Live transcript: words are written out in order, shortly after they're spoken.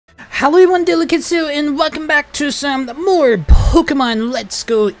Hello everyone, Delicatsu, and welcome back to some more Pokemon Let's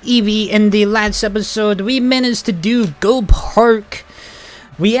Go Eevee. In the last episode, we managed to do Go Park.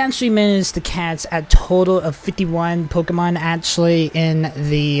 We actually managed to catch a total of 51 Pokemon actually in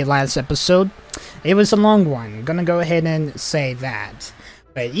the last episode. It was a long one, gonna go ahead and say that.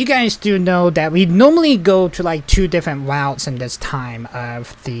 But you guys do know that we normally go to like 2 different routes in this time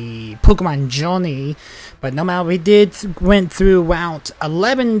of the Pokemon journey. But no matter, we went through route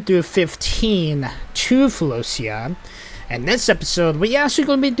 11 through 15 to Felocia. And this episode, we actually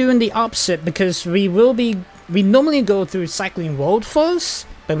going to be doing the opposite because we normally go through Cycling Road first.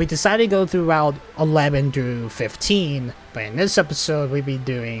 But we decided to go through route 11 through 15. But in this episode, we'll be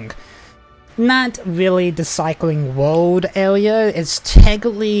doing not really the Cycling Road area. It's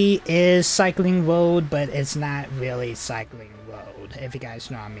technically is Cycling Road, but it's not really Cycling Road, if you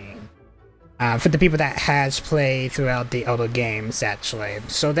guys know what I mean. For the people that has played throughout the other games, actually.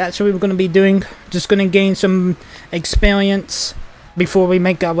 So that's what we're going to be doing. Just going to gain some experience before we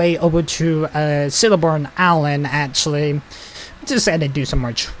make our way over to Silverburn Island, actually. Just had to do some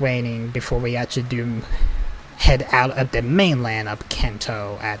more training before we actually head out of the mainland of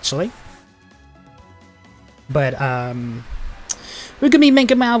Kanto, actually. But, we're gonna be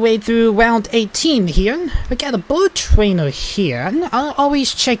making our way through round 18 here. We got a bird trainer here. I'll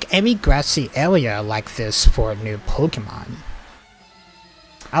always check every grassy area like this for a new Pokemon.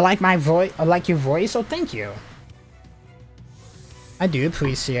 I like my voice. I like your voice, so thank you. I do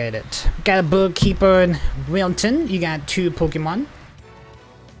appreciate it. We got a bird keeper in Wilton. You got 2 Pokemon.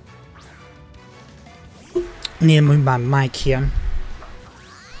 Need to move my mic here.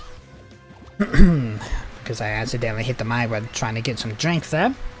 Because I accidentally hit the mic while trying to get some drink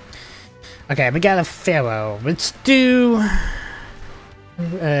there. Okay, we got a Pharaoh. Let's do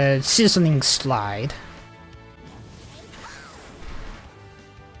Sizzling Slide.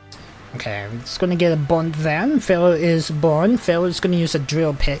 Okay, it's gonna get a bond then. Pharaoh is born. Pharaoh is gonna use a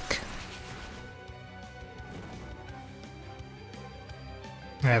drill pick.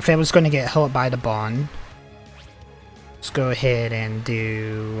 Alright, Pharaoh's gonna get hurt by the bond. Let's go ahead and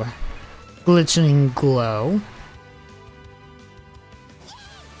do Glittering Glow.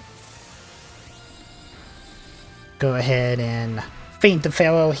 Go ahead and faint the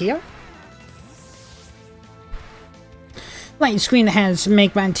Pharaoh here. Light screen has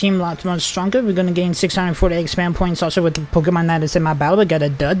make my team lots more stronger. We're gonna gain 640 expand points also with the Pokemon that is in my battle. We got a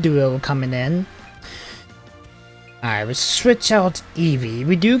Duo coming in. Alright, let's switch out Eevee.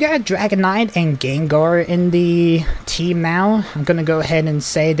 We do got Dragonite and Gengar in the team now. I'm gonna go ahead and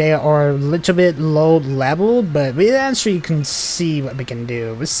say they are a little bit low level, but we actually can see what we can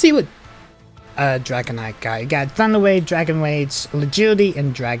do. Let's see what Dragonite got. You got Thunder Wave, Dragon Waves, Agility,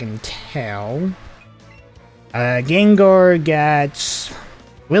 and Dragon Tail. Gengar got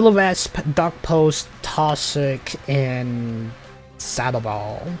Will-O-Wisp, Dark Pulse, Toxic, and Saddle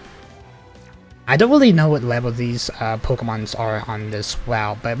Ball. I don't really know what level these Pokemons are on this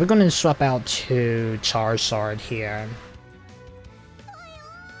route, but we're going to swap out to Charizard here.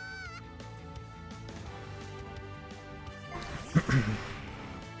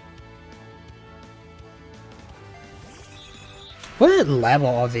 What level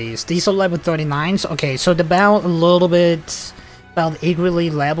are these? These are level 39s? Okay, so they're about a little bit about equally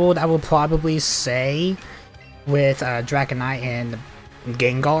leveled, I would probably say, with Dragonite and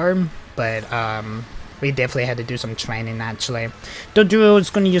Gengar. But we definitely had to do some training actually. The Duo is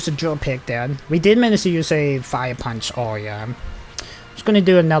going to use a drill pick there. We did manage to use a Fire Punch earlier. Just going to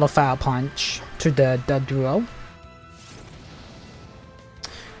do another Fire Punch to the Duo.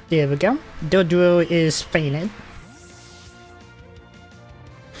 There we go. The Duo is fainted.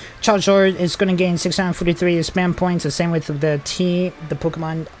 Charizard is going to gain 643 spam points, the same with the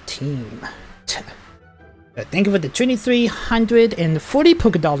Pokemon team. Thank you for the 2,340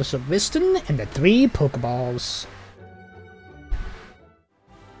 Pokédollars of Wisdom and the 3 Pokeballs.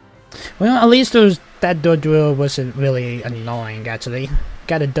 Well, at least that Duo wasn't really annoying, actually.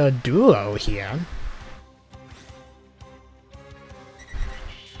 Got a Duo here.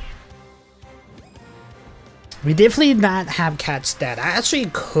 We definitely not have catch that. I actually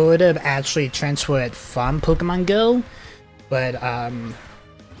could have actually transferred from Pokemon Go, but I'm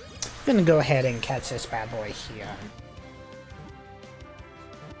gonna go ahead and catch this bad boy here.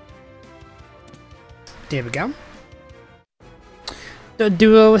 There we go. The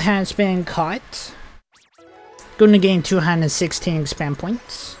Duo has been caught. Gonna gain 216 spam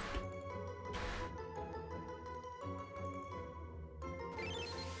points.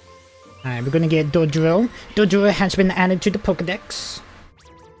 Alright, we're gonna get Dodrio. Dodrio has been added to the Pokedex.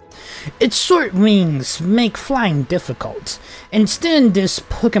 Its short wings make flying difficult. Instead, this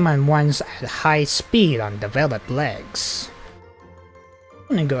Pokemon runs at high speed on developed legs.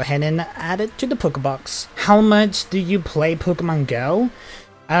 I'm gonna go ahead and add it to the Pokebox. How much do you play Pokemon Go?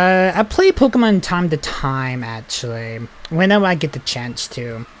 I play Pokemon time to time, actually, whenever I get the chance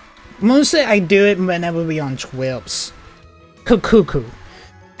to. Mostly I do it whenever we're on trips. Kukuku,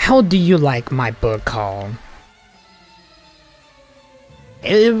 how do you like my book call?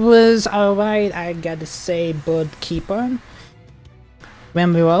 It was alright, I gotta say, Bookkeeper.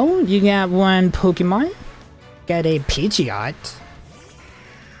 Ramiro, you got one Pokemon? Got a Pidgeot.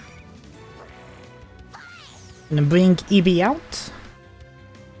 Gonna bring Eevee out.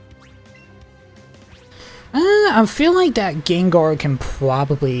 I feel like that Gengar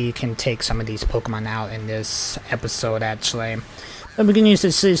can take some of these Pokemon out in this episode, actually. But we're gonna use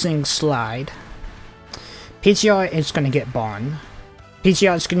the Sizzling Slide. Pidgeot is gonna get Bond.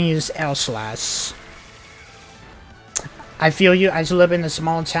 Pidgeot is gonna use L-Slash. I feel you, as you live in a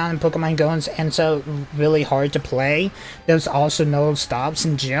small town and Pokemon Go and so really hard to play. There's also no stops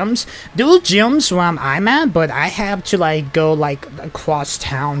and gyms. There are gyms where I'm at, but I have to like go like across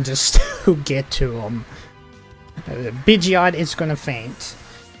town just to get to them. Pidgeot is gonna faint.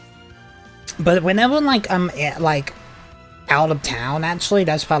 But whenever like I'm like out of town, actually,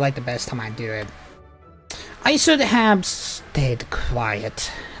 that's probably like the best time I do it. I should have stayed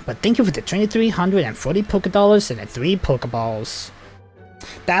quiet. But thank you for the 2,340 Pokédollars and the 3 Pokeballs.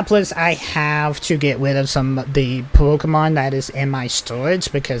 That plus I have to get rid of some of the Pokemon that is in my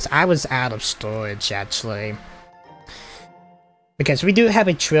storage because I was out of storage, actually. Because we do have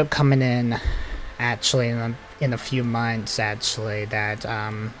a trip coming in, actually, in a few months, actually, that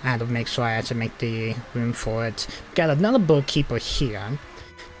I had to make sure I had to make the room for it. Got another Bookkeeper here.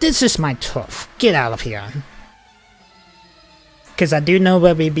 This is my turf. Get out of here. Because I do know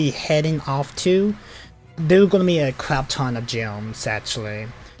where we'll be heading off to. There are going to be a crap ton of gyms, actually.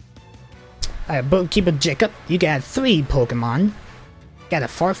 Alright, Bookkeeper Jacob, you got 3 Pokemon. Got a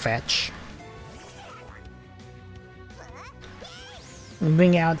Farfetch.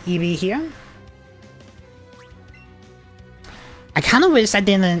 Bring out Eevee here. I kind of wish I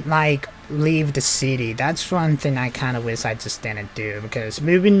didn't, like, leave the city. That's one thing I kind of wish I just didn't do, because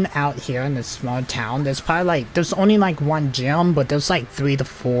moving out here in this small town, there's probably like, there's only like 1 gym, but there's like 3 to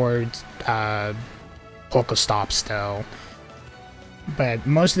 4 Pokestops though. But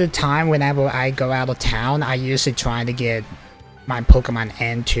most of the time, whenever I go out of town, I usually try to get my Pokemon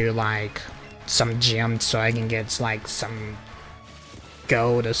into like some gym so I can get like some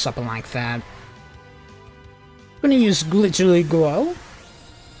gold or something like that. I'm gonna use Glitterly Glow.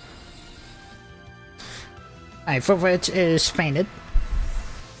 Alright, Farfetch is fainted.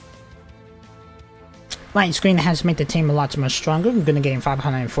 Light Screen has made the team a lot more stronger. I'm gonna gain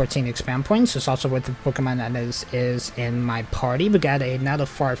 514 expand points. It's also with the Pokemon that is in my party. We got another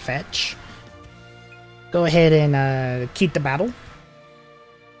Farfetch. Go ahead and keep the battle.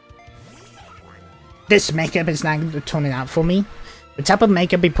 This makeup is not turning out for me. The type of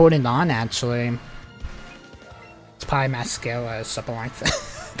makeup we put it on, actually. It's probably mascara or something like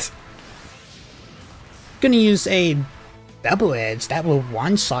that. Gonna use a double edge that will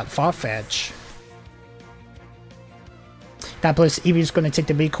one-shot Farfetch. That plus Eevee's gonna take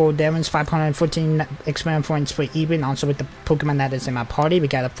the recoil damage, 514 experience points for Eevee, and also with the Pokemon that is in my party, we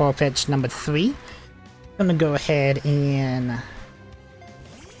got a Farfetch number 3. Gonna go ahead and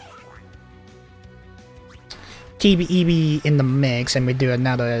keep Eevee in the mix, and we do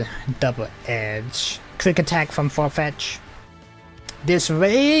another double edge. Quick attack from Farfetch. This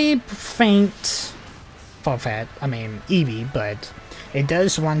very faint Eevee, but it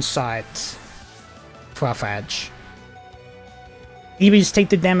does one-shot Farfetch. Eevees take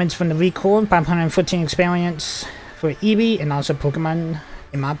the damage from the recoil, 514 experience for Eevee, and also Pokemon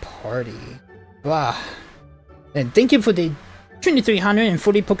in my party. Wow. And thank you for the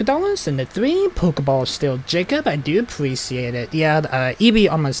 2,340 Pokédollars and the 3 Pokeballs still, Jacob. I do appreciate it. Yeah,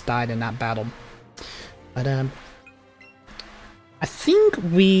 Eevee almost died in that battle. But, I think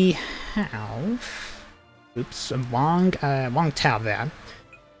we have... Oops, wrong tab there.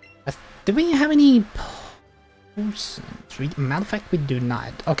 Do we have any... Matter of fact, we do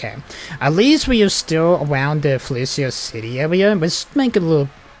not. Okay. At least we are still around the Felicia City area. Let's make a little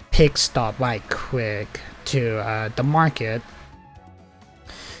pit stop right quick to the market.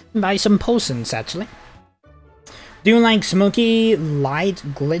 Buy some potions, actually. Do you like smoky, light,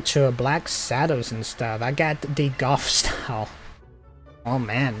 glitter, black shadows and stuff? I got the golf style. Oh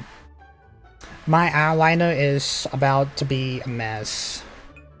man. My eyeliner is about to be a mess.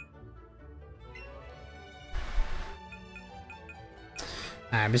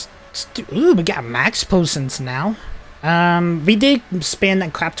 Ooh, we got max potions now. We did spend a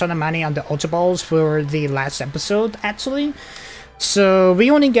crap ton of money on the Ultra Balls for the last episode, actually. So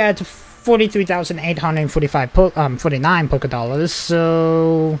we only got 43,845 49 Poké Dollars.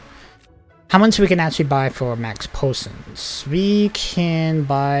 So how much we can actually buy for max potions? We can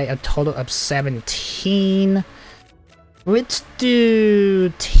buy a total of 17. Let's do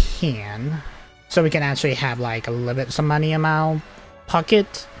 10. So we can actually have like a little bit some money in our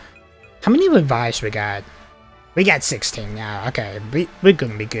pocket. How many revives we got? We got 16 now. Okay, we're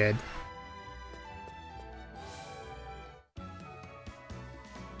gonna be good.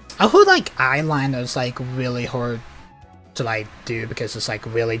 I heard like eyeliner's like really hard to like do because it's like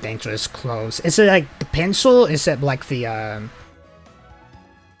really dangerous close. Is it like the pencil? Is it like the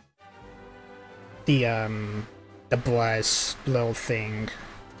brush little thing?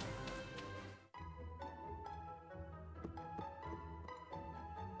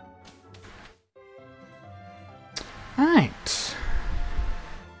 Alright.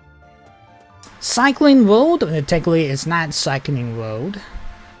 Cycling road? Technically it's not cycling road.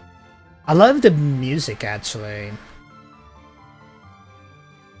 I love the music actually.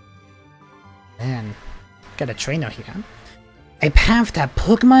 Man, got a trainer here. A path that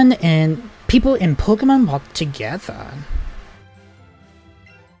Pokemon and people in Pokemon walk together.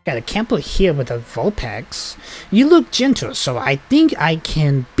 Got a camper here with a Vulpix. You look gentle, so I think I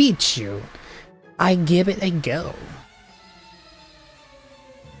can beat you. I give it a go.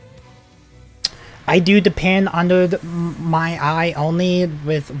 I do depend under my eye only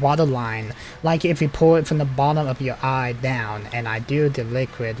with waterline. Like if you pour it from the bottom of your eye down, and I do the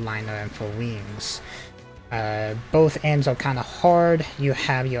liquid liner for wings. Both ends are kind of hard. You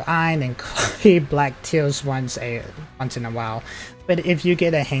have your eye and clear black tears once in a while. But if you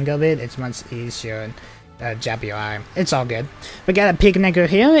get a hang of it, it's much easier. Jab your eye. It's all good. We got a picnicker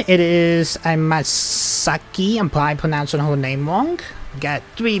here. It is a Masaki. I'm probably pronouncing her name wrong. We got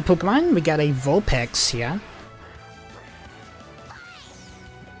 3 Pokemon. We got a Vulpix here.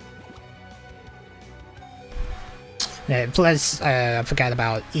 Plus, I forgot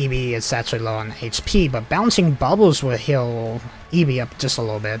about Eevee. It's actually low on HP, but bouncing bubbles will heal Eevee up just a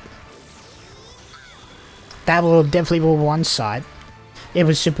little bit. That will definitely be one side. It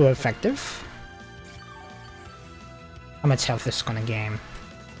was super effective. How much health is gonna gain?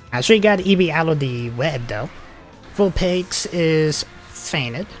 Actually got Eevee out of the web though. Vulpix is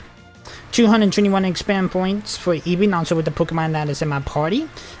fainted. 221 expand points for Eevee, and also with the Pokemon that is in my party.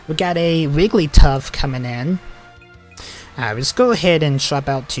 We got a Wigglytuff coming in. Let's go ahead and swap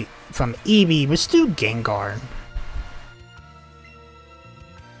out from Eevee. Let's do Gengar.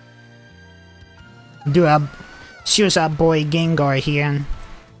 Choose our boy Gengar here.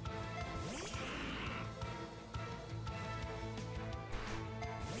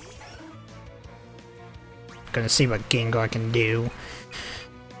 Gonna see what Gengar can do.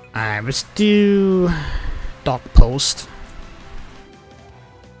 Alright, let's do Dark Post.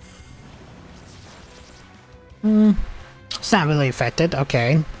 It's not really affected,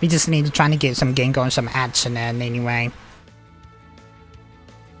 okay. We just need to try to get some Gengar and some action in anyway.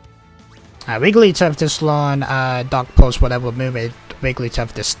 Wigglytuff just learned Dark Post, whatever move it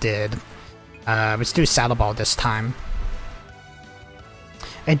Wigglytuff just did. Let's do Saddle Ball this time.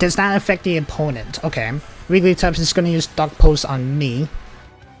 It does not affect the opponent. Okay. Wigglytuff is going to use Dark Post on me.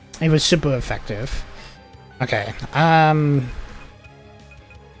 It was super effective. Okay.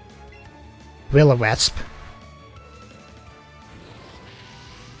 Will-O-Wisp.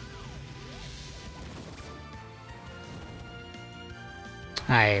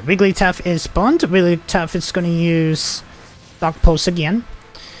 Alright, Wigglytuff is burned. Wigglytuff is going to use Dark Post again.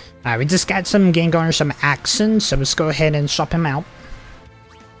 We just got some Gengar and some action, so let's go ahead and swap him out.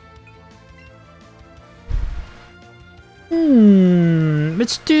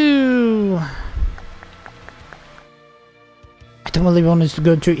 Let's do... I don't really want us to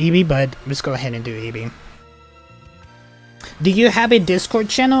go to Eevee, but let's go ahead and do Eevee. Do you have a Discord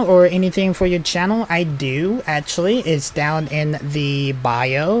channel or anything for your channel? I do, actually. It's down in the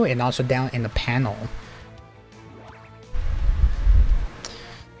bio and also down in the panel.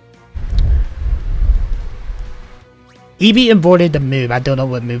 Eevee avoided the move. I don't know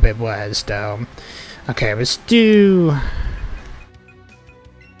what move it was, though. Okay, let's do...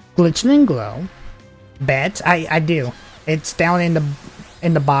 Glistening Glow. Bet? I do. It's down in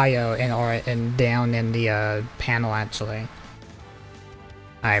the bio and down in the panel actually.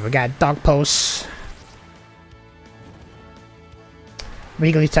 Alright, we got Dark Post.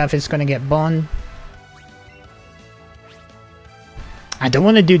 Wigglytuff is gonna get burned. I don't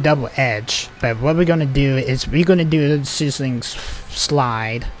want to do double edge, but what we're gonna do is we're gonna do the sizzling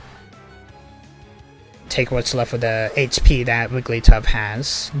slide. Take what's left of the HP that Wigglytuff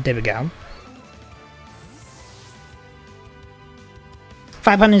has. There we go.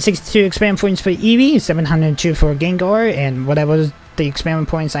 562 experiment points for Eevee, 702 for Gengar, and whatever the experiment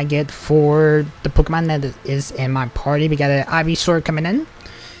points I get for the Pokemon that is in my party. We got an Ivysaur coming in.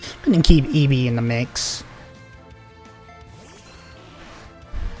 I'm gonna keep Eevee in the mix.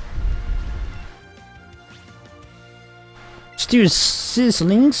 Let's do a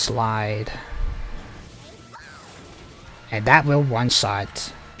sizzling slide. And that will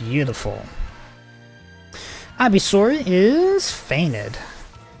one-shot. Beautiful. Ivysaur is fainted.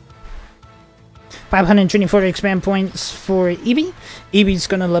 524 expand points for Eevee. Eevee's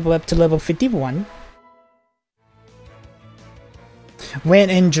gonna level up to level 51. When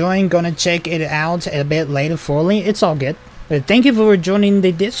enjoying, gonna check it out a bit later fully. It's all good. But thank you for joining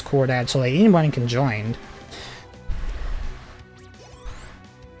the Discord actually. Anyone can join.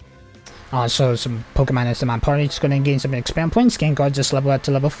 Also, some Pokemon that's in my party is going to gain some expand points. Gengar just level up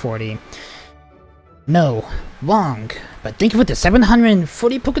to level 40. No, wrong. But thank you for the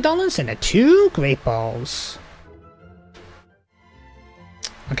 740 Pokédollars and the 2 Great Balls.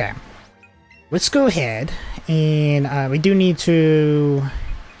 Okay. Let's go ahead and we do need to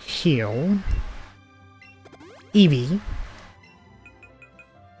heal Eevee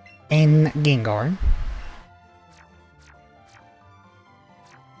and Gengar.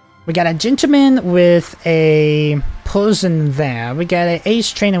 We got a gentleman with a poison there. We got an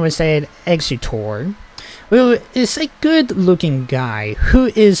ace trainer with an Executor. Well, it's a good looking guy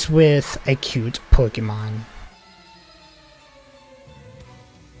who is with a cute Pokemon.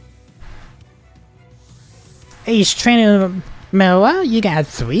 Ace trainer Mela, you got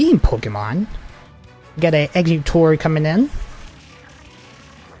 3 Pokemon. You got an Executor coming in.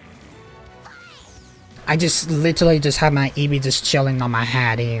 I just literally just have my Eevee just chilling on my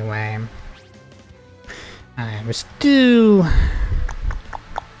hat anyway. Alright, let's do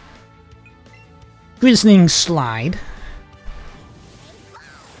Grizzling Slide.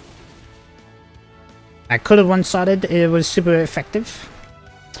 I could have one-shotted, it was super effective.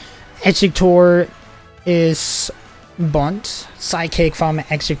 Executor is Bunt, Sidekick from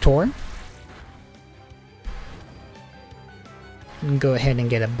Executor. Go ahead and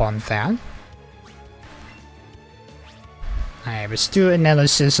get a Bunt there. Alright, let's do another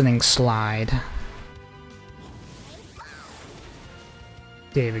Sizzling Slide.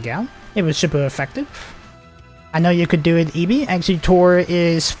 There we go. It was super effective. I know you could do it, Eevee. Executor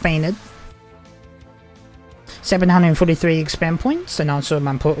is fainted. 743 expand points, and also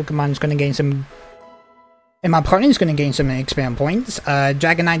my Pokemon's gonna gain some... And my partner's gonna gain some expand points.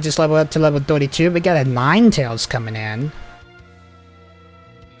 Dragonite just leveled up to level 32. We got a Ninetales coming in.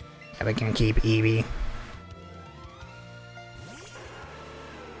 Yeah, we can keep Eevee.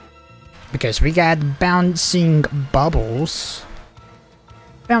 Because we got Bouncing Bubbles.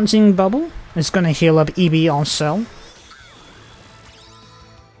 Bouncing Bubble is gonna heal up Eevee also.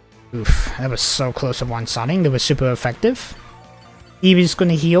 Oof, that was so close to one-shotting. That was super effective. Eevee's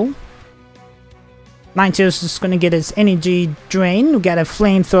gonna heal. Ninetales is gonna get its energy drain. We got a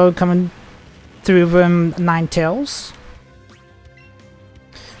flamethrower coming through from Ninetales.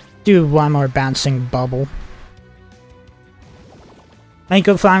 Do one more Bouncing Bubble. Let's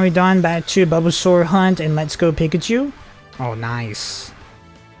go finally done, back to Bulbasaur Hunt, and let's go Pikachu. Oh, nice.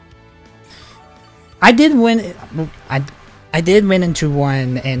 I did win. I did win into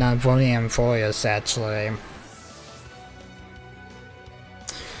one in Volium Forest actually.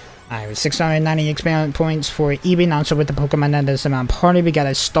 Alright, with 690 experience points for Eevee, and also with the Pokemon that is in my party, we got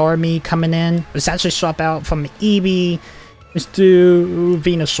a Starmie coming in. Let's actually swap out from Eevee. Let's do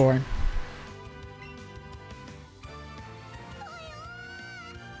Venusaur.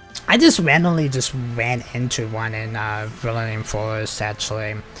 I just randomly ran into one in Volium Forest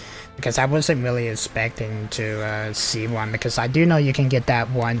actually, because I wasn't really expecting to see one, because I do know you can get that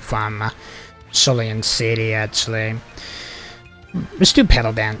one from Solian City actually. Let's do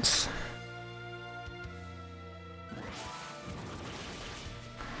Petal Dance.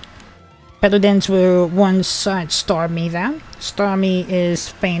 Petal Dance will one-shot Starmie there. Starmie is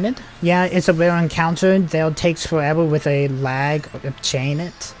fainted. Yeah, it's a rare encounter. They'll takes forever with a lag of chain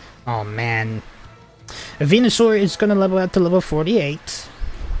it. Oh man. Venusaur is gonna level up to level 48.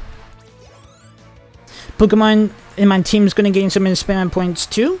 Pokemon in my team is gonna gain some experiment points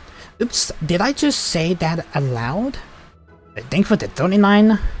too. Oops, did I just say that aloud? Thank you for the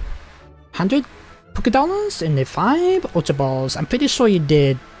 3,900 Pokédollars and the 5 Ultra Balls. I'm pretty sure you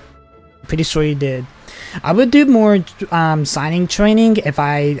did. Pretty sure you did. I would do more signing training if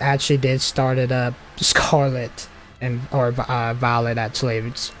I actually did start it up Scarlet and or Violet actually.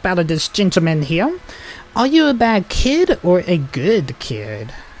 It's about this gentleman here. Are you a bad kid or a good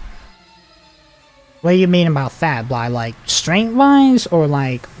kid? What do you mean about that? By like strength-wise or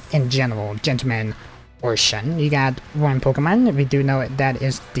like in general, gentleman portion? You got one Pokemon. We do know it, that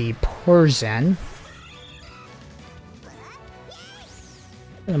is the Porzan.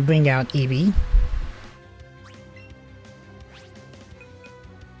 Gonna bring out Eevee.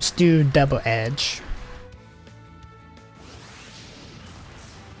 Let's do Double Edge.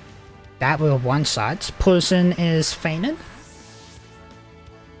 That will one-shot. Porzan is fainted.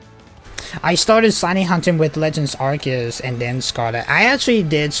 I started signing hunting with Legends Arceus and then Scarlet. I actually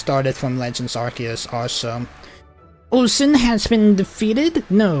did start it from Legends Arceus also. Olsen has been defeated?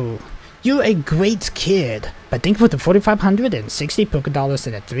 No. You're a great kid. But think with the 4,560 Pokédollars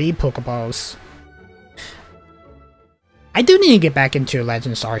and the 3 Pokeballs. I do need to get back into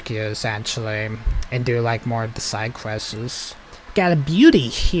Legends Arceus actually. And do like more of the side quests. Got a beauty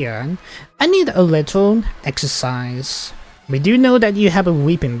here. I need a little exercise. We do know that you have a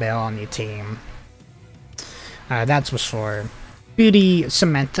Weeping Bell on your team. That's for sure. Beauty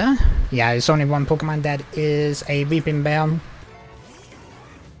Samantha. Yeah, there's only one Pokemon that is a Weeping Bell.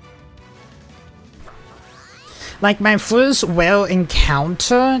 Like my first well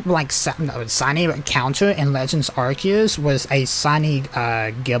encounter, like Sunny encounter in Legends Arceus was a Sunny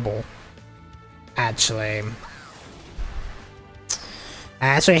Gibble. Actually. I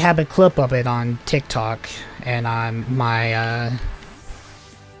actually have a clip of it on TikTok and on my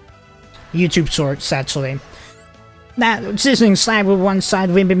YouTube shorts actually. That Sizzling Slide with one side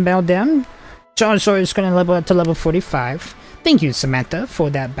Weeping Bell down. Charizard is gonna level up to level 45. Thank you, Samantha,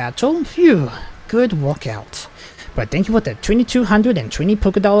 for that battle. Phew, good workout. But thank you for the 2,220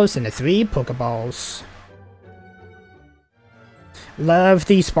 Pokédollars and the 3 Pokeballs. Love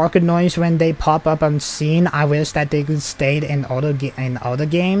the sparkle noise when they pop up on scene. I wish that they could stay in other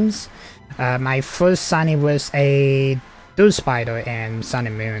games. My first Sunny was a Dual Spider and Sun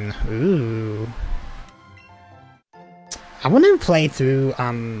and Moon. Ooh. I want to play through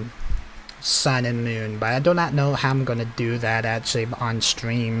Sun and Moon, but I do not know how I'm gonna do that actually on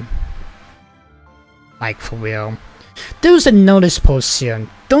stream. Like for real. There's a notice post here.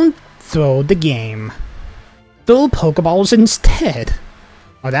 Don't throw the game. Throw Pokeballs instead.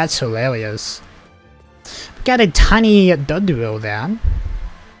 Oh, that's hilarious. Got a tiny Dodrio there.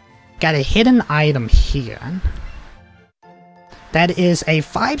 Got a hidden item here. That is a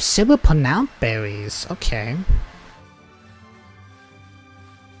 5 silver Pronounced Berries. Okay.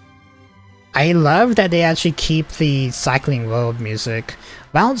 I love that they actually keep the Cycling Road music.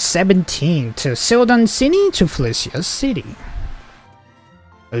 Route 17 to Sildon City to Felicia City.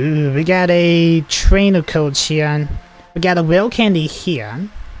 Ooh, we got a trainer coach here. We got a Will Candy here.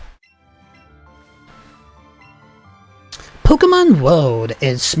 Pokemon Road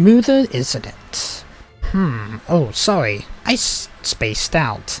is smoother, isn't it? Oh, sorry. I spaced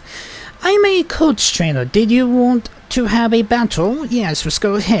out. I'm a coach trainer. Did you want to have a battle? Yes, let's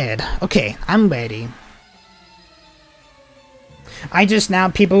go ahead. Okay, I'm ready. I just now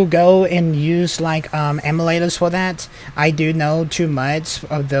people go and use like emulators for that. I do know too much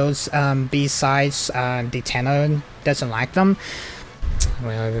of those besides Deteno doesn't like them.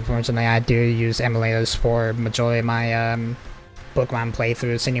 Well, unfortunately I do use emulators for majority of my Pokemon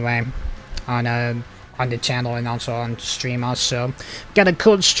playthroughs anyway. On the channel and also on stream also. Got a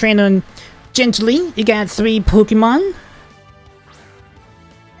coach trainer Gently. You got 3 Pokemon.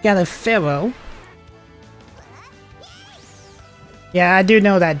 Got a Pharaoh. Yeah, I do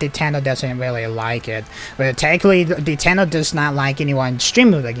know that Deteno doesn't really like it, but technically Deteno does not like anyone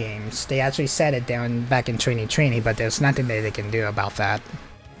streaming the games. They actually said it down back in 2020, but there's nothing that they can do about that.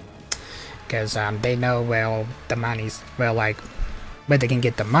 Because they know where the money's, like, where they can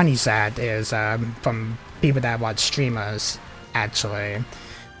get the money's at is from people that watch streamers, actually.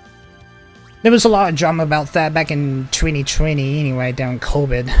 There was a lot of drama about that back in 2020 anyway, during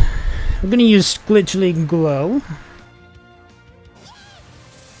COVID. We're gonna use Glitchly Glow.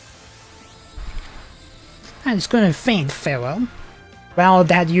 And it's gonna faint, Pharaoh. Well,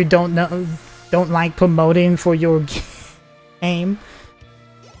 that you don't like promoting for your game.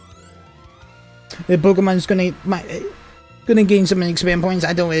 The Pokemon's gonna gain some experience points.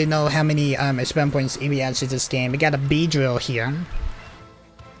 I don't really know how many experience points Eevee has to this game. We got a Beedrill here.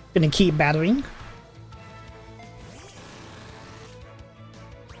 Gonna keep battering.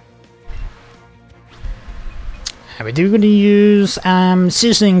 And we do gonna use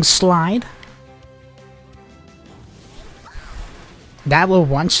Sizzling Slide. That will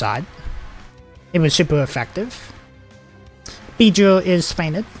one-shot. It was super effective. Beedrill is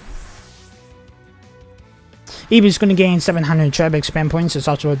fainted. Eevee is going to gain 700 tribe expand points. It's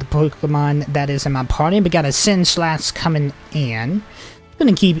also the Pokemon that is in my party. We got a Sandslash coming in.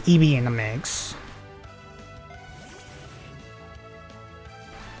 Gonna keep Eevee in the mix.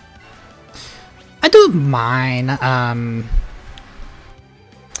 I don't mind.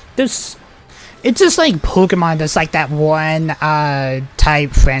 It's just like Pokemon. There's like that one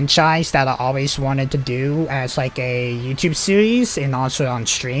type franchise that I always wanted to do as like a YouTube series and also on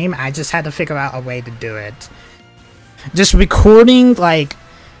stream. I just had to figure out a way to do it. Just recording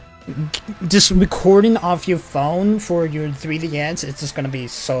off your phone for your 3DS, it's just gonna be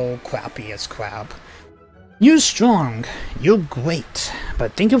so crappy as crap. You're strong, you're great,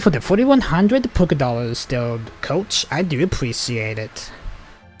 but thank you for the 4,100 Pokédollars still, Coach. I do appreciate it.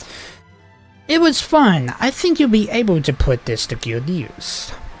 It was fun. I think you'll be able to put this to good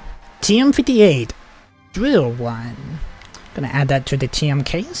use. TM58, Drill 1. Gonna add that to the TM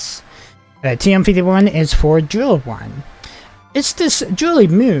case. TM51 is for Drill 1. It's this drilly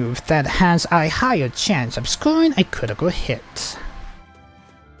move that has a higher chance of scoring a critical hit.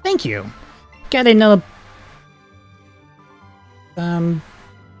 Thank you. Get another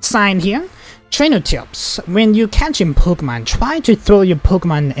sign here. Trainer tips. When you're catching Pokemon, try to throw your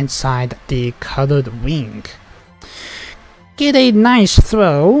Pokemon inside the colored ring. Get a nice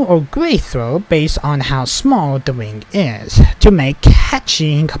throw or great throw based on how small the ring is to make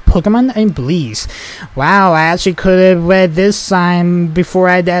catching Pokemon a breeze. Wow, I actually could have read this sign before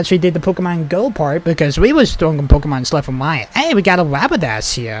I actually did the Pokemon Go part because we was throwing Pokemon left and right. Hey, we got a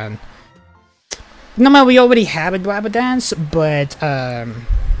Rapidash here. No matter, we already have a Rapidash, but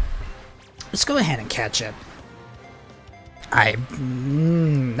let's go ahead and catch it.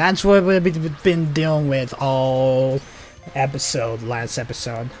 That's what we've been dealing with all last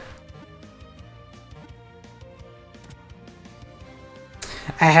episode.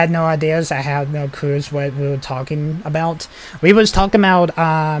 I had no ideas, I had no clues what we were talking about. We was talking about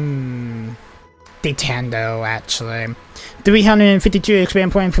Nintendo actually. 352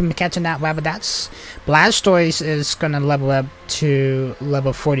 experience point from catching that Rapidash. Blastoise is gonna level up to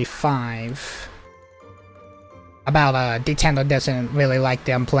level 45. About Nintendo doesn't really like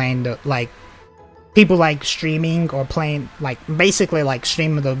them playing people like streaming or playing basically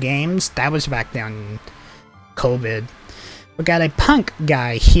streaming the games. That was back then COVID. We got a punk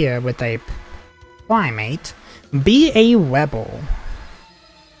guy here with a primate. Be a rebel.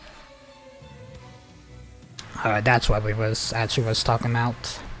 That's what we was talking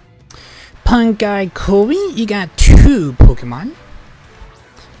about. Punk guy Corey, you got 2 Pokemon.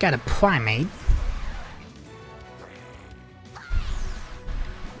 Got a primate.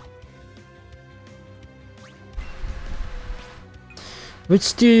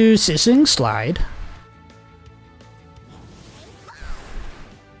 Let's do Sizzling Slide.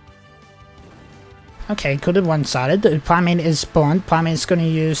 Okay, could have one-sided. The Primate is spawned. Primate is gonna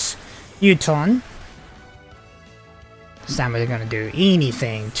use U-turn. It's not really gonna do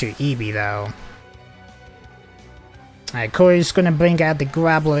anything to Eevee though. Alright, Corey's gonna bring out the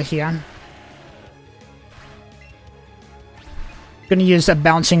Grappler here. Gonna use a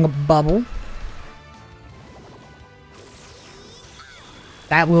Bouncing Bubble.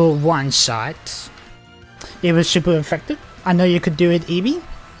 That will one-shot. It was super effective. I know you could do it, Eevee.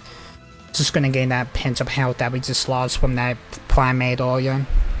 Just gonna gain that pinch of health that we just lost from that Primate earlier.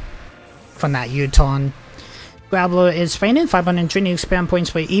 From that U-turn. Grappler is fainted. 520 experience points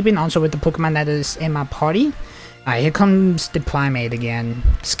for Eevee, also with the Pokemon that is in my party. Alright, here comes the Primate again.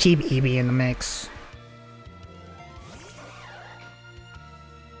 Just keep Eevee in the mix.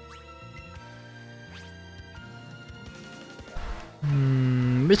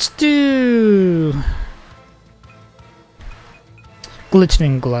 Let's do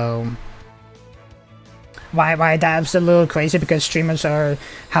Glittering Glow. Why that's a little crazy because streamers are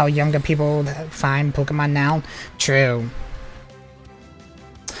how younger people find Pokemon now. True.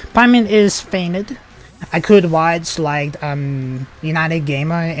 Paimon is fainted. I could watch United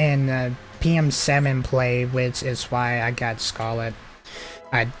Gamer and PM7 play, which is why I got Scarlet.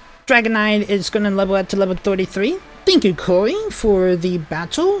 Alright, Dragonite is gonna level up to level 33. Thank you, Corey, for the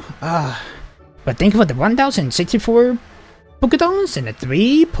battle. But thank you for the 1,064 Pokédollars and the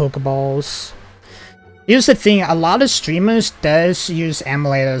 3 Pokeballs. Here's the thing, a lot of streamers does use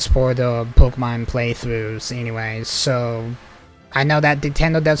emulators for the Pokemon playthroughs anyways, so I know that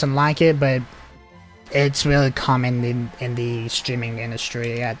Nintendo doesn't like it, but it's really common in the streaming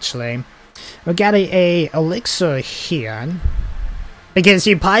industry actually. We got a elixir here, because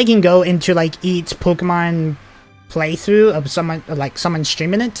you probably can go into each Pokemon playthrough of someone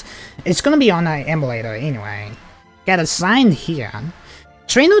streaming it, it's gonna be on an emulator anyway. Got a sign here.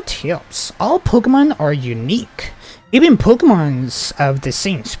 Trainer tips. All Pokemon are unique. Even Pokemons of the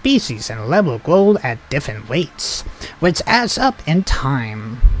same species and level grow at different rates, which adds up in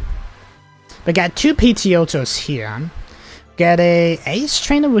time. We got 2 Pidgeotos here. Got a Ace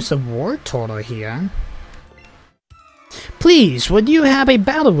Trainer with a War Turtle here. Please, would you have a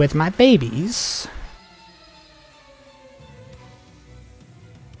battle with my babies?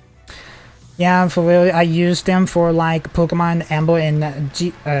 Yeah, for real, I use them for like Pokemon Amber and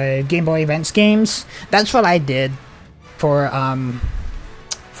Game Boy Advance games. That's what I did for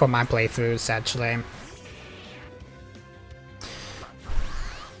my playthroughs actually.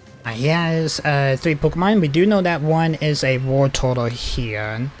 Here's 3 Pokemon. We do know that one is a War Turtle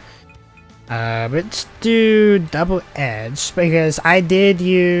here. Let's do Double Edge because I did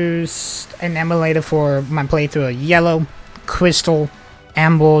use an emulator for my playthrough of Yellow, Crystal,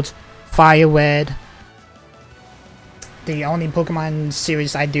 Emerald, Fire Red. The only Pokemon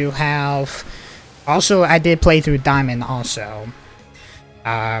series I do have. Also, I did play through Diamond also.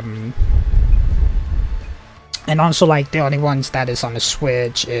 And also, like, the only ones that is on the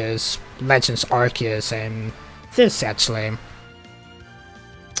Switch is Legends Arceus and this, actually.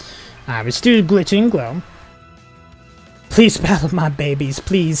 Let's do Glitch and Glow. Please battle my babies,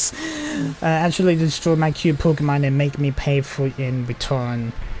 please. Actually destroy my cute Pokemon and make me pay for it in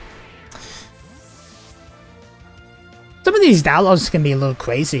return. Some of these dialogues can be a little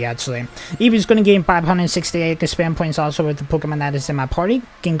crazy, actually. Eevee's going to gain 568 experience points also with the Pokemon that is in my party.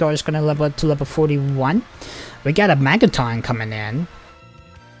 Gengar is going to level up to level 41. We got a Megaton coming in.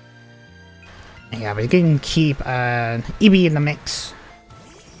 Yeah, we can keep Eevee in the mix.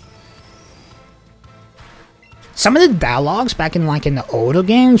 Some of the dialogues back in like in the older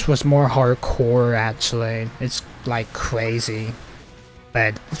games was more hardcore, actually. It's like crazy.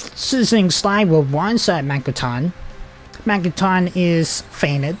 But Sizzling Slide will one-shot Megaton. Megaton is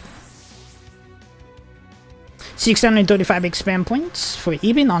fainted. 635 experience points for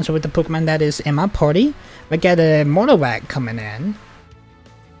Eevee, and also with the Pokemon that is in my party. We get a Mortowag coming in.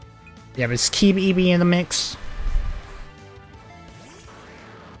 Yeah, let's keep Eevee in the mix.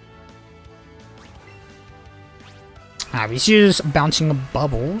 We use Bouncing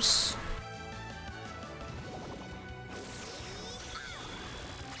Bubbles.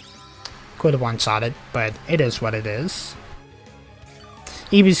 Could have one-shotted, but it is what it is.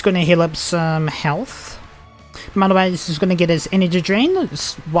 Eevee's gonna heal up some health. Mortowag is gonna get his energy drain.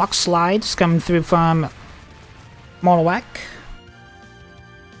 Rock slides coming through from Mortowag.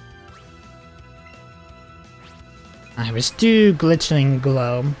 Let's do Glittering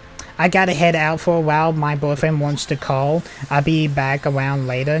Glow. I gotta head out for a while. My boyfriend wants to call. I'll be back around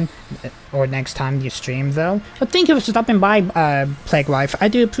later, or next time you stream though. But thank you for stopping by, Plague Wife. I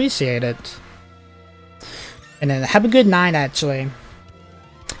do appreciate it. And then have a good night, actually.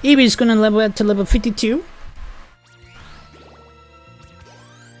 Eevee's gonna level up to level 52.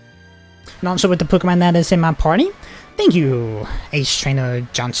 And also with the Pokemon that is in my party. Thank you, Ace Trainer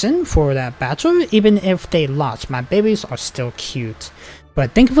Johnson, for that battle. Even if they lost, my babies are still cute.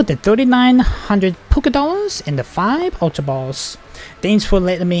 But thank you for the 3,900 Pokédollars and the 5 Ultra Balls. Thanks for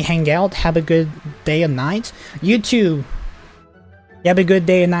letting me hang out. Have a good day or night. You too. Have a good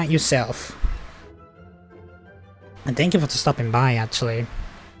day and night yourself. And thank you for stopping by, actually.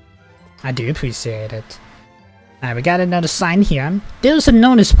 I do appreciate it. We got another sign here. There's a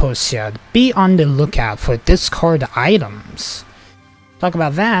notice post here. Be on the lookout for discard items. Talk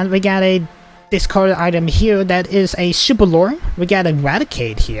about that. We got a discard item here that is a Super Lure. We got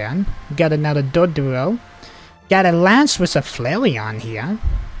Eradicate here. We got another Dodoro. Got a Lance with a Flareon here.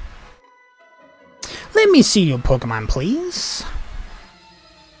 Let me see your Pokemon, please.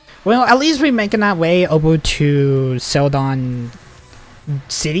 Well, at least we're making our way over to Celadon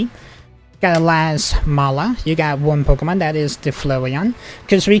City. Got a last Mala. You got one Pokemon, that is the Flareon.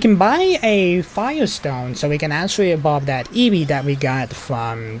 Because we can buy a Firestone, so we can actually evolve that Eevee that we got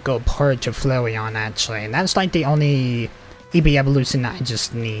from Gold Park to Flareon, actually. And that's like the only Eevee evolution I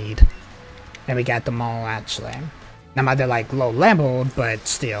just need. And we got them all, actually. Now, they're like low level, but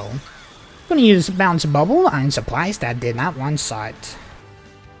still. I'm gonna use Bounce Bubble. I'm surprised that did not one-shot.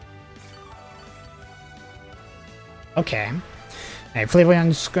 Okay.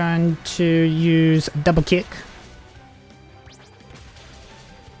 Flareon's going to use Double Kick.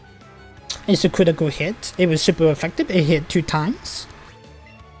 It's a critical hit. It was super effective. It hit 2 times.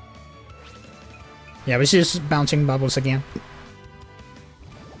 Yeah, it's just Bouncing Bubbles again.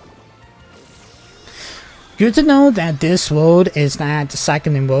 Good to know that this world is not the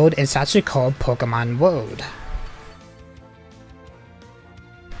Cycling World. It's actually called Pokemon World.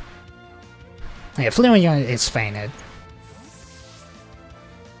 Yeah, Flareon is fainted.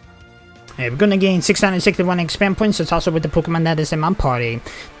 Yeah, we're gonna gain 661 expand points. It's also with the Pokemon that is in my party.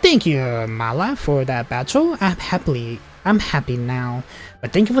 Thank you, Mala, for that battle. I'm happy now.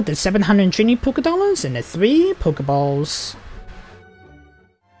 But thank you for the 720 Pokédollars and the 3 Pokeballs.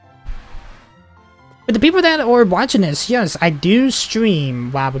 For the people that are watching this, yes, I do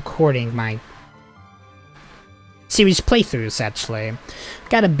stream while recording my series playthroughs, actually.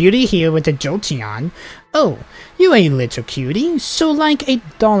 Got a beauty here with the Jolteon. Oh, you a little cutie, so like a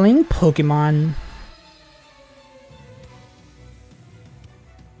darling Pokemon.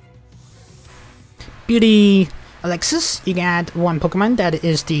 Beauty Alexis, you got one Pokemon, that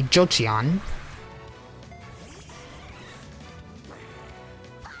is the Jolteon.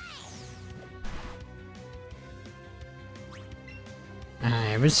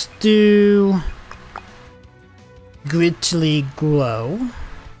 Alright, let's do Gritly Glow.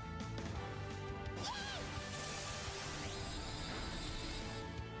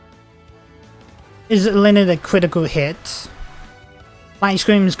 Is it landed a critical hit? Light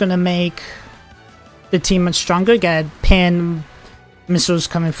Scream is gonna make the team much stronger. Got pin missiles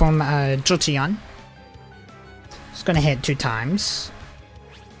coming from Jolteon. It's gonna hit 2 times.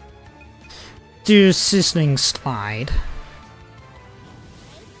 Do Sizzling Slide.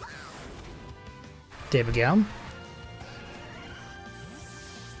 There we go.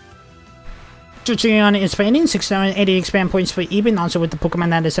 Jolteon is fading, 680 expand points for Eevee, also with the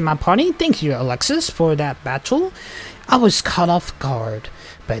Pokemon that is in my party. Thank you, Alexis, for that battle. I was caught off guard,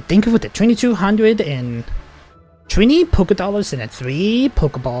 but thank you for the 2220 Pokédollars and the 3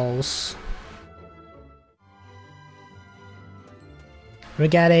 Pokeballs. We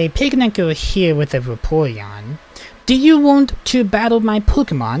got a Pigneco here with a Vaporeon. Do you want to battle my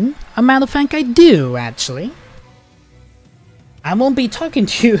Pokemon? A matter of fact, I do, actually. I won't be talking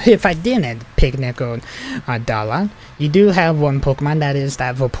to you if I didn't, Pigneco Dala. You do have one Pokemon, that is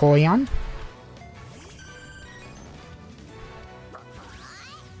that Vaporeon.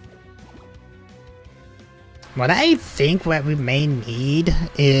 What I think what we may need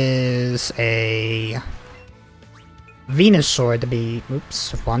is a Venusaur to be...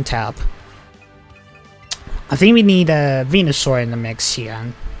 Oops, one tap. I think we need a Venusaur in the mix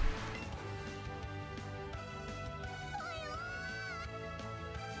here.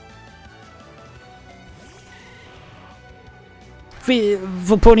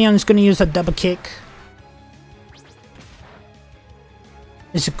 Vaporeon is going to use a double kick.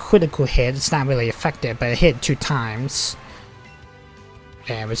 It's a critical hit. It's not really effective, but it hit 2 times.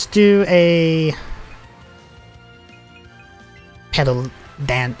 Okay, let's do a Petal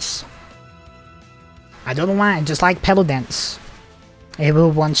Dance. I don't know why, I just like Petal Dance. It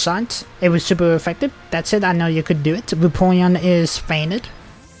will one-shot. It was super effective. That's it, I know you could do it. Vaporeon is fainted.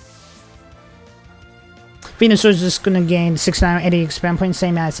 Venusaur is just gonna gain 680 expand points,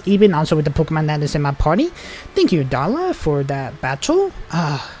 same as Eevee, also with the Pokemon that is in my party. Thank you, Darla, for that battle.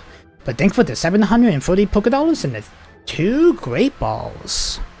 But thank you for the 740 Pokédollars and the 2 Great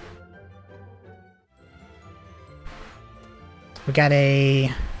Balls. We got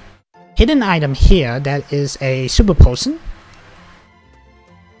a hidden item here that is a Super Potion.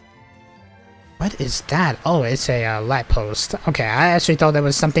 What is that? Oh, it's a light post. Okay, I actually thought there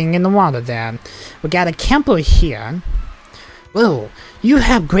was something in the water there. We got a camper here. Whoa, you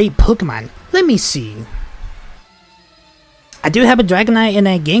have great Pokemon. Let me see. I do have a Dragonite and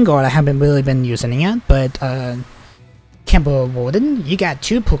a Gengar. I haven't really been using it, but Camper Warden, you got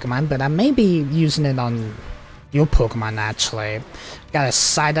 2 Pokemon, but I may be using it on your Pokemon actually. Got a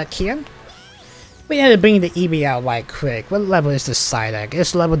Psyduck here. We had to bring the Eevee out right quick. What level is the Psyduck?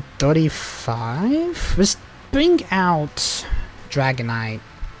 It's level 35? Let's bring out Dragonite.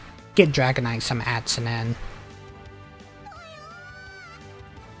 Get Dragonite some action in.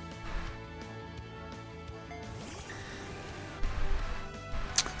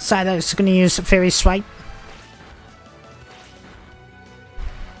 Psyduck's gonna use Fairy Swipe.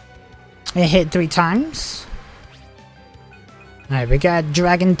 It hit 3 times. Alright, we got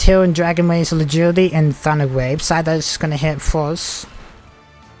Dragon Tail and Dragon Wave's Agility and Thunder Wave. Psyduck's gonna hit first.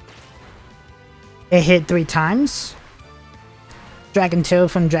 It hit 3 times. Dragon Tail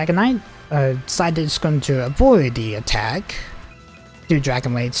from Dragonite. Psyduck's going to avoid the attack. Do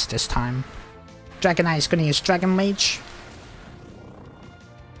Dragon Waves this time. Dragonite's gonna use Dragon Rage.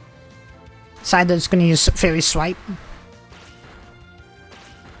 Psyduck's gonna use Fairy Swipe.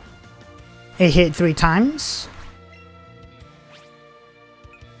 It hit 3 times.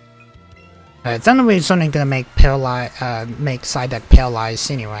 Thunder Wave is only gonna make Psyduck paralyzed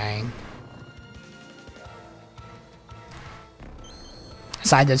anyway.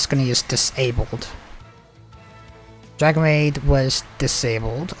 Psyduck's gonna use disabled. Dragon Raid was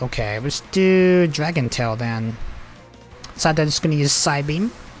disabled. Okay, let's do Dragon Tail then. Psyduck's gonna use Side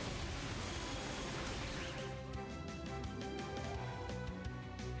Beam.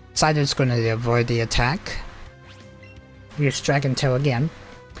 Psyduck's gonna avoid the attack. Use Dragon Tail again.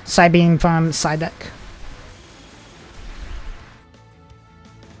 Side Beam from Psyduck.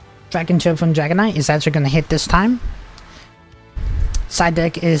 Dragon Tail from Dragonite is actually gonna hit this time.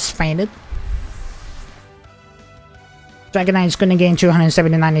 Psyduck is fainted. Dragonite is gonna gain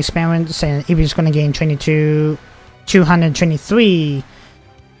 279 experience and Eevee is gonna gain 223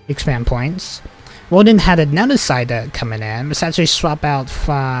 expand points. Walden had another Psyduck coming in. Let's actually swap out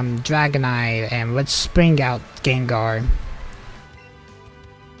from Dragonite and let's bring out Gengar.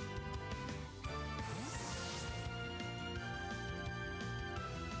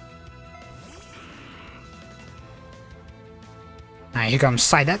 Alright, here comes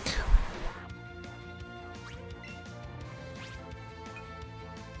Psyduck.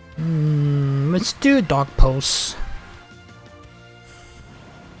 Let's do Dark Pulse.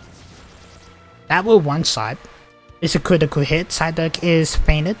 That will one shot. It's a critical hit. Psyduck is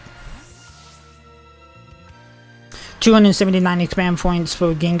fainted. 279 expand points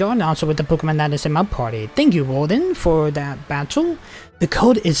for Gengar and also with the Pokemon that is in my party. Thank you, Walden, for that battle. The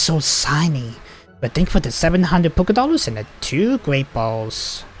code is so shiny. But thank you for the 700 Pokédollars and the 2 Great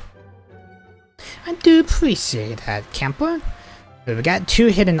Balls. I do appreciate that, Camper. But we got 2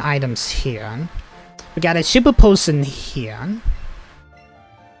 hidden items here. We got a Super Potion here.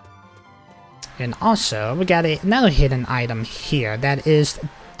 And also, we got another hidden item here. That is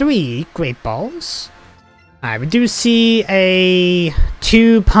 3 Great Balls. We do see a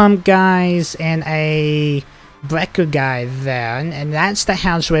 2 Pump guys and a Breaker guy there. And that's the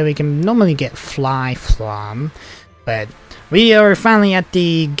house where we can normally get Fly from. But we are finally at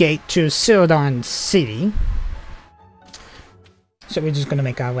the gate to Celadon City. So we're just gonna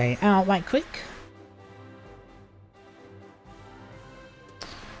make our way out right quick.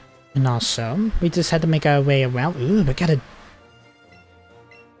 And also, we just had to make our way around. Ooh, we got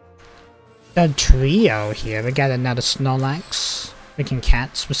a trio here. We got another Snorlax. We can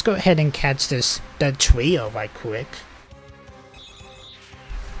catch. Let's go ahead and catch the trio right quick.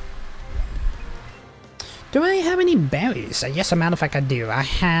 Do I have any berries? Yes, as a matter of fact, I do. I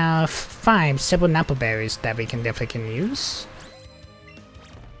have 5 Silver Napple berries that we can definitely use.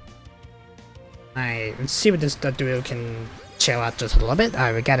 Alright, let's see what this duo can chill out just a little bit.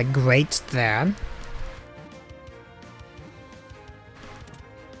 Alright, we got a Great there.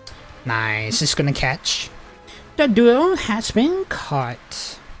 Nice, it's gonna catch. The duo has been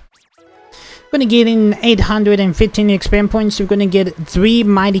caught. Gonna get in 815 experience points. We're gonna get 3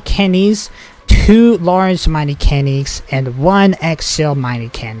 Mighty Candies, 2 large Mighty Candies, and 1 XL Mighty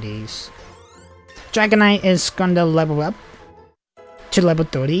Candies. Dragonite is gonna level up to level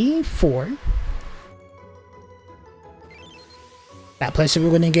 34. That place we're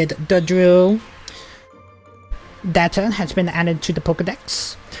gonna get the drill. Data has been added to the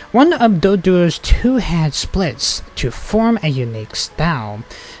Pokedex. One of Doduo's 2 head splits to form a unique style.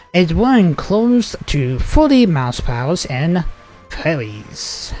 It one close to 40 mouse powers and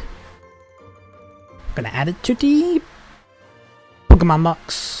parries. Gonna add it to the Pokemon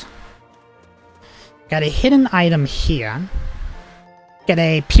box. Got a hidden item here. Got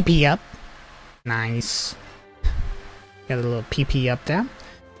a PP up. Nice. Got a little PP up there.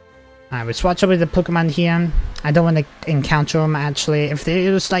 Alright, let's watch over the Pokemon here. I don't want to encounter them actually. If there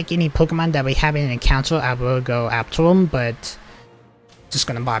is like any Pokemon that we haven't encountered, I will go after them, but just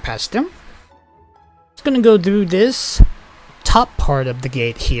gonna bypass them. Just gonna go through this top part of the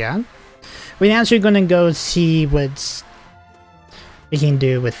gate here. We're actually gonna go see what we can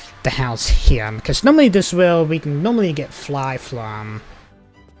do with the house here, because normally this will we can normally get Fly from.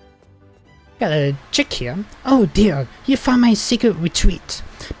 Got a chick here. Oh dear, you found my secret retreat.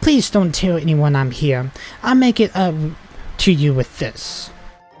 Please don't tell anyone I'm here. I'll make it up to you with this.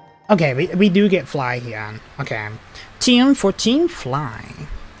 Okay, we do get Fly here. Okay. TM14 Fly.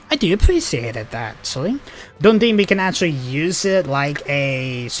 I do appreciate it actually. Don't think we can actually use it like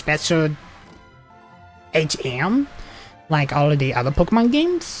a special HM like all of the other Pokemon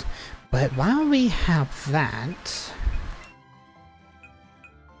games. But while we have that,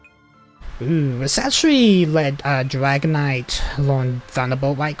 ooh, let's actually let Dragonite learn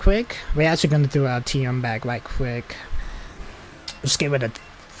Thunderbolt right quick. We're actually gonna do our TM back right quick. Let's get rid of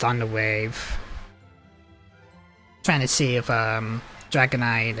Thunder Wave. Trying to see if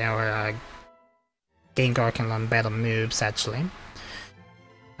Dragonite or Gengar can learn better moves actually.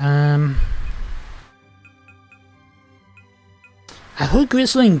 I I heard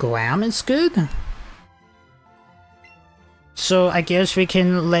Grizzly and Glam is good. So I guess we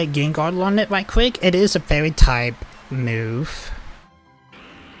can let Gengar learn it right quick. It is a fairy type move.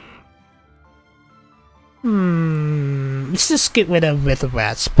 Let's just get rid of Wither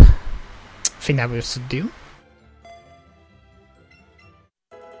Rasp. I think that will do.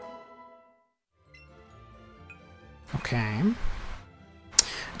 Okay.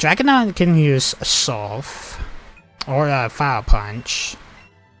 Dragonite can use Assault or Fire Punch.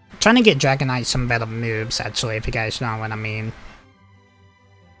 I'm trying to get Dragonite some better moves, actually, if you guys know what I mean.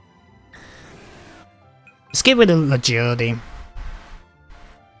 Let's get rid of Agility.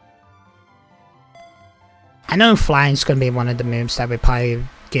 I know Flying is going to be one of the moves that we probably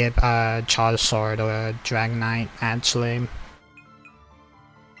give Charizard or Dragonite, actually.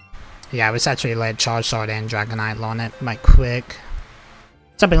 Yeah, let's actually let Charizard and Dragonite learn it right quick.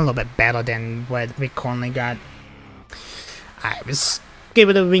 Something a little bit better than what we currently got. Alright, let's give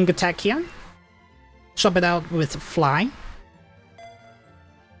it a Wing Attack here. Swap it out with Fly.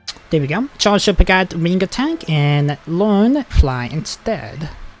 There we go. Charizard got Wing Attack and learn Fly instead.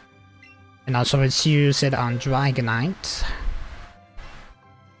 And also let's use it on Dragonite.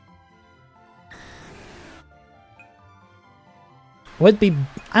 Would be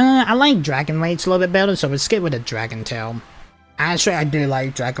I like Dragon Rage a little bit better, so let's get with a Dragon Tail. Actually, I do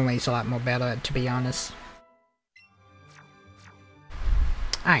like Dragon Rage a lot more better, to be honest.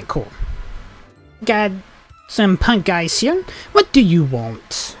 Alright, cool. Got some punk guys here. What do you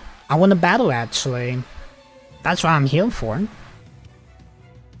want? I want a battle, actually. That's what I'm here for.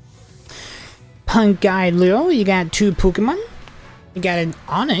 Punk guy Leo, you got 2 Pokemon. You got an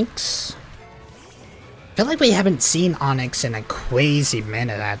Onix. I feel like we haven't seen Onix in a crazy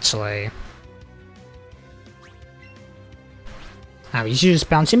minute, actually. Alright, we use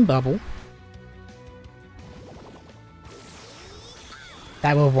Bouncing Bubble.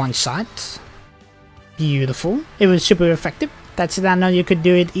 That was one shot. Beautiful. It was super effective. That's it. I know you could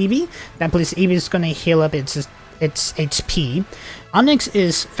do it, Eevee. That plus Eevee is gonna heal up its HP. Onix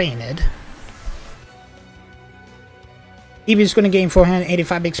is fainted. Eevee is going to gain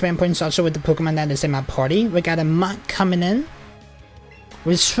 485 expand points also with the Pokemon that is in my party. We got a Mutt coming in.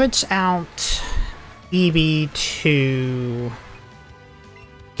 We switch out Eevee to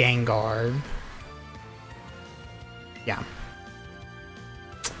Gengar. Yeah.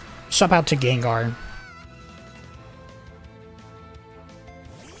 Swap out to Gengar.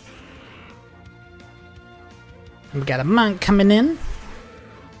 We got a Mutt coming in.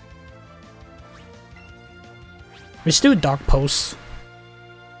 Let's do a Dark Pulse.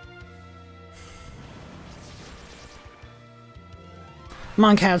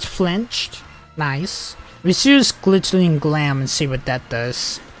 Monk has flinched. Nice. Let's use Glittering Glam and see what that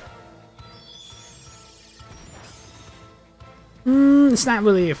does. It's not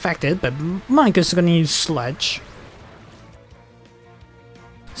really affected, but Monk is gonna use Sludge.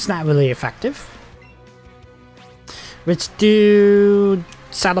 It's not really effective. Let's do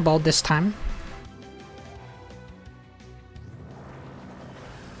Saddle Ball this time.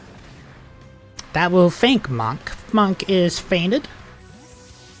 That will thank Monk. Monk is fainted.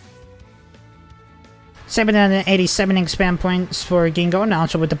 787 expand points for Gengar, and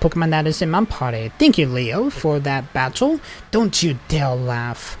also with the Pokemon that is in my party. Thank you, Leo, for that battle. Don't you dare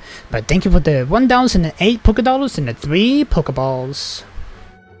laugh. But thank you for the 1,008 Pokédollars and the 3 Pokeballs.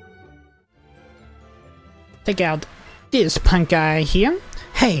 Take out this punk guy here.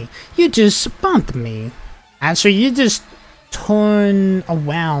 Hey, you just bumped me. Actually, you just turn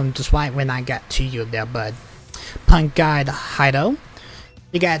around just right when I got to you there, bud. Punk guy Hido.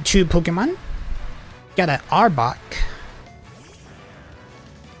 You got 2 Pokemon. Got an Arbok.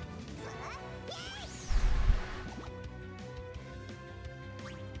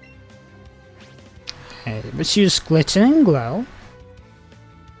 Hey, let's use Glittering Glow.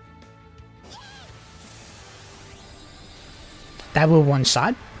 That will one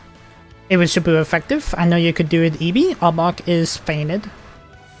shot. It was super effective. I know you could do it, Eevee. Arbok is fainted.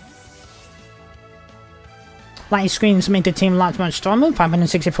 Light screens make the team lots more stronger.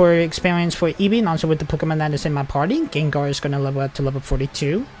 564 experience for Eevee, and also with the Pokemon that is in my party. Gengar is going to level up to level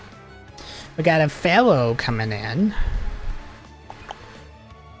 42. We got a Pharaoh coming in.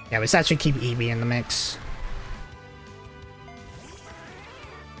 Yeah, let's actually keep Eevee in the mix.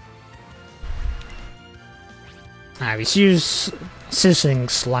 Alright, let's use Sizzling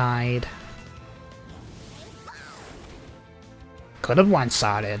Slide. Could have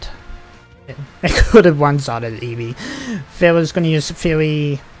one-shotted. It could have one-shotted Eevee. Pharaoh's gonna use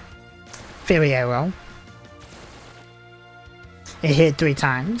Fairy Arrow. It hit 3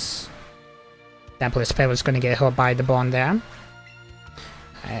 times. That plus Pharaoh's gonna get hurt by the bond there.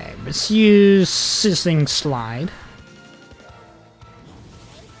 Alright, let's use Sizzling Slide.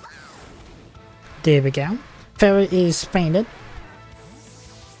 There we go. Ferret is fainted.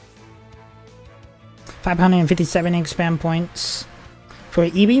 557 expand points. For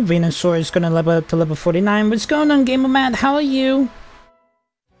Eevee, Venusaur is gonna level up to level 49. What's going on, Gamer Matt? How are you?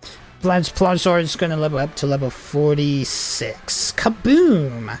 Vlad's Plazor is gonna level up to level 46.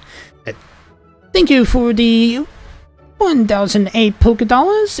 Kaboom! Thank you for the 1,008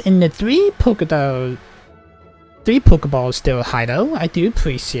 Pokédollars and the 3 Pokeballs still, Hido. I do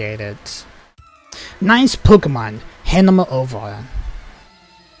appreciate it. Nice Pokemon. Hand them over.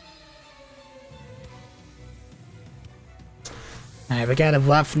 Alright, we got a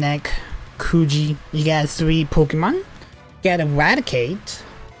Roughneck, Kuji. You got 3 Pokemon. You got Eradicate.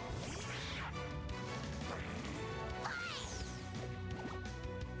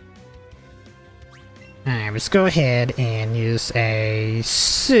 Alright, let's go ahead and use a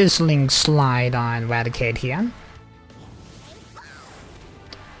Sizzling Slide on Eradicate here.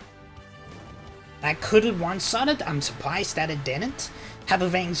 That could have one-shot it. I'm surprised that it didn't. Have a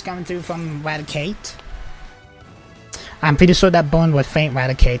veins coming through from Eradicate. I'm pretty sure that bone would faint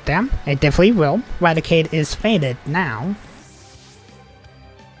Eradicate there. It definitely will. Eradicate is fainted now.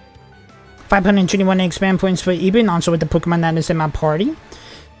 521 expand points for Eevee, and also with the Pokemon that is in my party.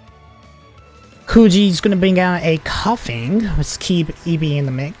 Kuji's gonna bring out a Coughing. Let's keep Eevee in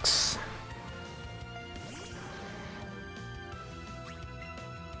the mix.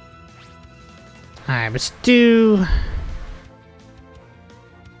 Alright, let's do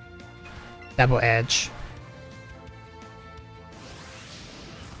Double Edge.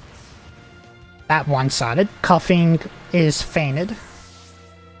 That one-sided. Coughing is fainted.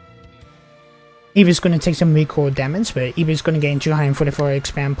 Eevee's going to take some recoil damage, but Eevee's going to gain 244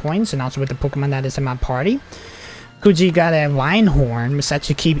 expand points, and also with the Pokemon that is in my party. Kuji got a Rhinehorn, which that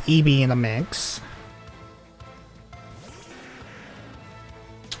should keep Eevee in the mix.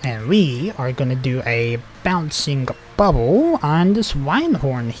 And we are going to do a Bouncing Bubble on this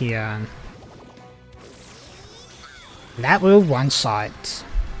Rhinehorn here. That will one-shot.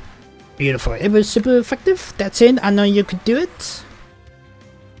 Beautiful. It was super effective. That's it. I know you could do it.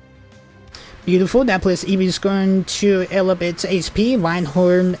 Beautiful. That place Eevee is going to elevate its HP.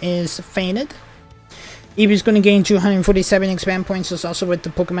 Rhinehorn is fainted. Eevee is going to gain 247 expand points. It's also with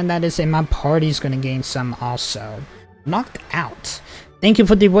the Pokemon that is in my party is going to gain some also. Knocked out. Thank you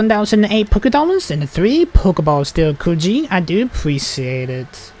for the 1,008 Pokédollars and the 3 Pokeballs still, Kuji. I do appreciate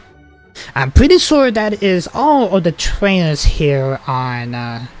it. I'm pretty sure that is all of the trainers here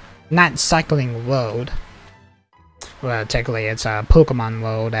on Not Cycling Road. Well, technically it's a Pokemon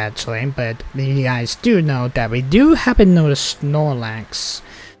Road actually, but you guys do know that we do happen to notice Snorlax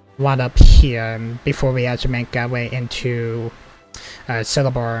right up here before we actually make our way into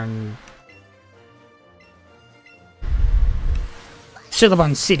Cinnabon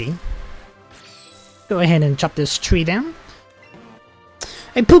City. Go ahead and chop this tree down.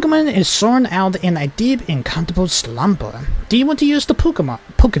 A Pokemon is thrown out in a deep and comfortable slumber. Do you want to use the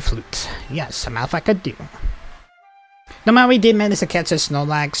Pokeflute? Yes, a matter of fact I do. No matter, we did manage to catch a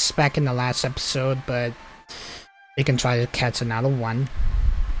Snorlax back in the last episode, but we can try to catch another one.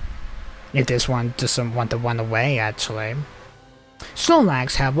 If this one doesn't want to run away, actually.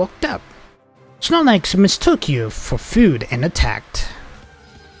 Snorlax have woke up. Snorlax mistook you for food and attacked.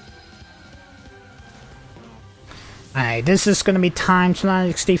 Alright, this is going to be time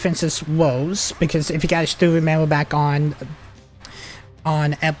Snorlax defense's woes, because if you guys do remember back on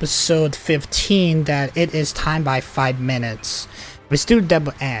episode 15 that it is timed by 5 minutes. Let's do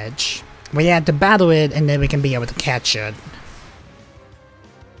Double Edge. We have to battle it and then we can be able to catch it.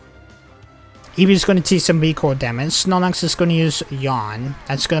 Eevee is going to take some recoil damage. Snorlax is going to use Yawn.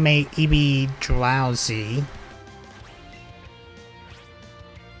 That's going to make Eevee drowsy.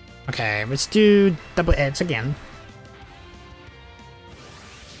 Okay, let's do Double Edge again.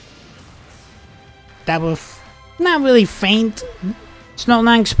 That will not really faint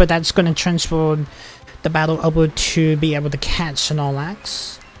Snorlax, but that's going to transfer the battle over to be able to catch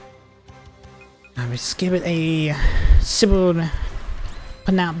Snorlax. Let's give it a Sybil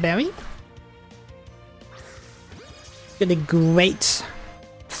Panout Berry. Get a great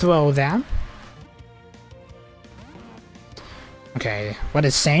throw there. Okay, what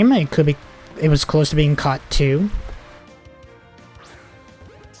is same? It could be. It was close to being caught too.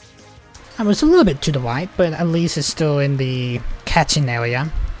 I was a little bit to the right, but at least it's still in the catching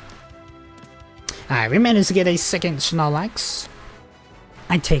area. Alright, we managed to get a second Snorlax.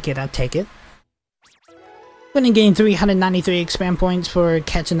 I take it, I take it. We're gonna gain 393 expand points for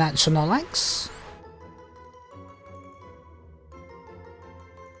catching that Snorlax.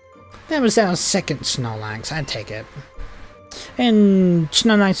 That was our second Snorlax, I take it. And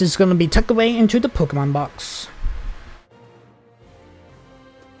Snorlax is gonna be tucked away into the Pokemon box.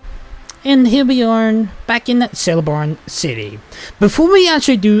 And here we are, back in Celebron City. Before we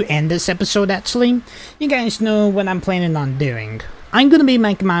actually do end this episode actually, you guys know what I'm planning on doing. I'm gonna be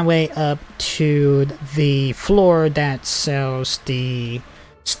making my way up to the floor that sells the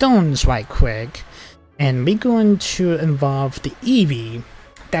stones right quick. And we're going to involve the Eevee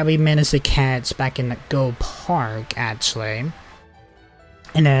that we managed to catch back in the Go Park actually.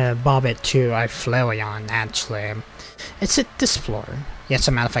 And evolve it to a Flareon actually. It's at this floor. Yes, as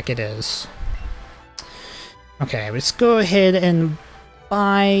a matter of fact it is. Okay, let's go ahead and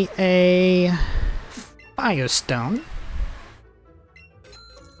buy a Firestone.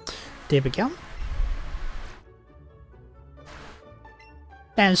 There we go.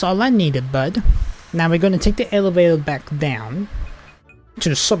 That's all I needed, bud. Now we're going to take the elevator back down to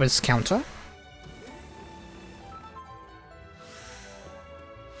the service counter.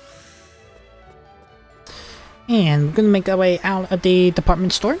 And we're gonna make our way out of the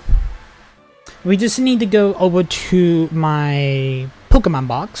department store. We just need to go over to my Pokemon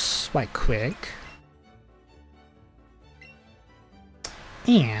box right quick.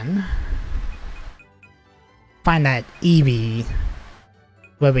 And find that Eevee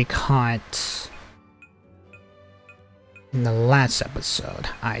where we caught in the last episode.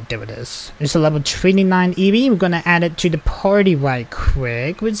 Alright, there it is. It's a level 29 Eevee. We're gonna add it to the party right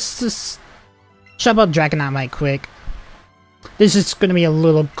quick. Let's just shove out Dragonite right quick. This is gonna be a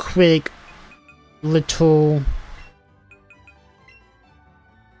little quick, little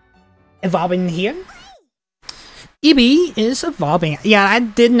evolving here. Eevee is evolving. Yeah, I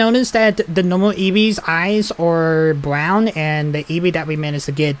did notice that the normal Eevee's eyes are brown, and the Eevee that we managed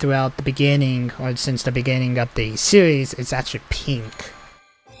to get throughout the beginning, or since the beginning of the series, is actually pink.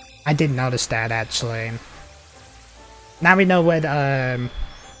 I did notice that actually. Now we know what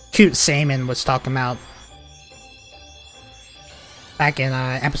Cute Salmon was talking about back in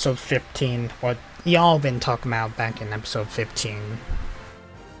episode 15, what y'all been talking about back in episode 15.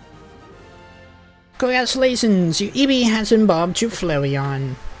 Congratulations, your Eevee has evolved to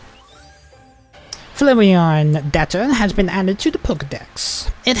Flareon. Flareon data has been added to the Pokedex.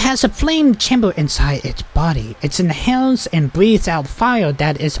 It has a flame chamber inside its body. It inhales and breathes out fire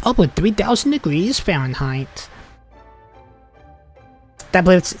that is over 3000 degrees Fahrenheit. That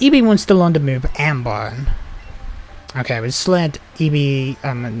believes Eevee wants to learn to move Amber. Okay, let's let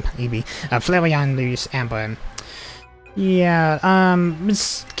Flareon lose Amber. Yeah,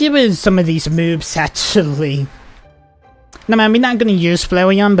 let's give it some of these moves actually. No man, we're not gonna use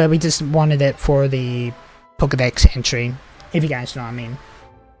Flareon, but we just wanted it for the Pokedex entry, if you guys know what I mean.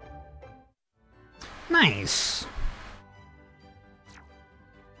 Nice.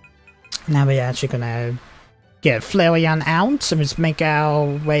 Now we're actually gonna get Flareon out, so let's make our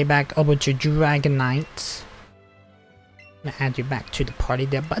way back over to Dragonite. I'm gonna add you back to the party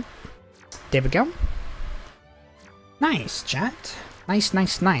there, bud. There we go. Nice, chat. Nice,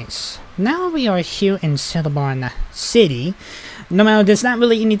 nice, nice. Now we are here in Celebron City. No matter, there's not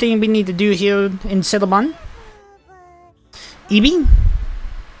really anything we need to do here in Celebron. Eevee?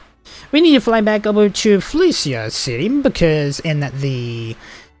 We need to fly back over to Felicia City, because in the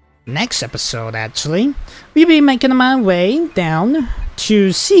next episode, actually, we'll be making our way down to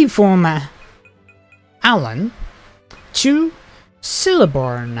Seaform Island to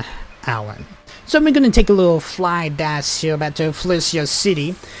Celebron Island. So we're going to take a little fly dash here back to Felicia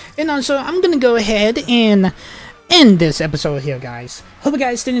City. And also, I'm going to go ahead and end this episode here, guys. Hope you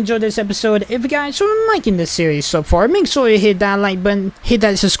guys did enjoy this episode. If you guys are liking this series so far, make sure you hit that like button, hit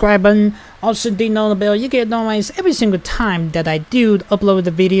that subscribe button. Also, ding on the bell. You get notified every single time that I do upload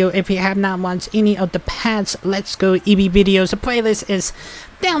the video. If you have not watched any of the past Let's Go Eevee videos, the playlist is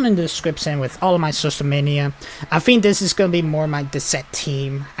down in the description with all of my social media. I think this is going to be more the set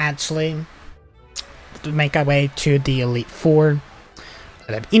team, actually, to make our way to the Elite Four.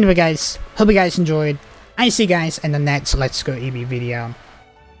 But anyway, guys, hope you guys enjoyed. I see you guys in the next Let's Go Eevee video.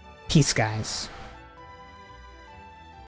 Peace, guys.